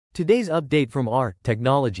Today's update from our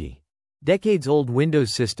technology. Decades-old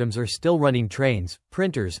Windows systems are still running trains,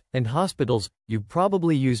 printers, and hospitals. You've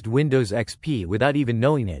probably used Windows XP without even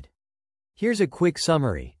knowing it. Here's a quick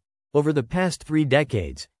summary. Over the past 3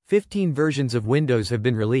 decades, 15 versions of Windows have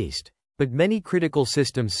been released, but many critical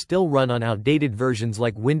systems still run on outdated versions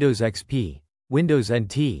like Windows XP, Windows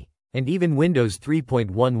NT, and even Windows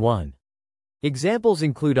 3.11. Examples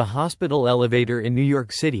include a hospital elevator in New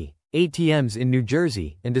York City, ATMs in New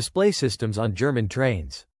Jersey, and display systems on German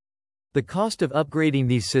trains. The cost of upgrading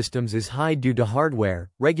these systems is high due to hardware,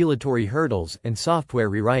 regulatory hurdles, and software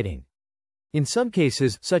rewriting. In some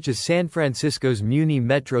cases, such as San Francisco's Muni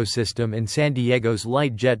Metro system and San Diego's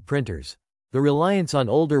Light Jet printers, the reliance on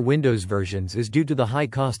older Windows versions is due to the high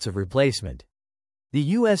costs of replacement.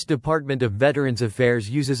 The U.S. Department of Veterans Affairs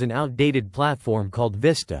uses an outdated platform called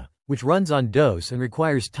Vista, which runs on DOS and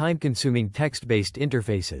requires time-consuming text-based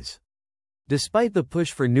interfaces. Despite the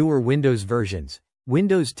push for newer Windows versions,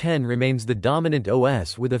 Windows 10 remains the dominant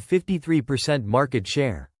OS with a 53% market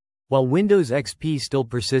share, while Windows XP still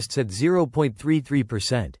persists at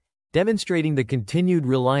 0.33%, demonstrating the continued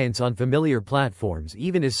reliance on familiar platforms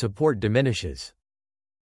even as support diminishes.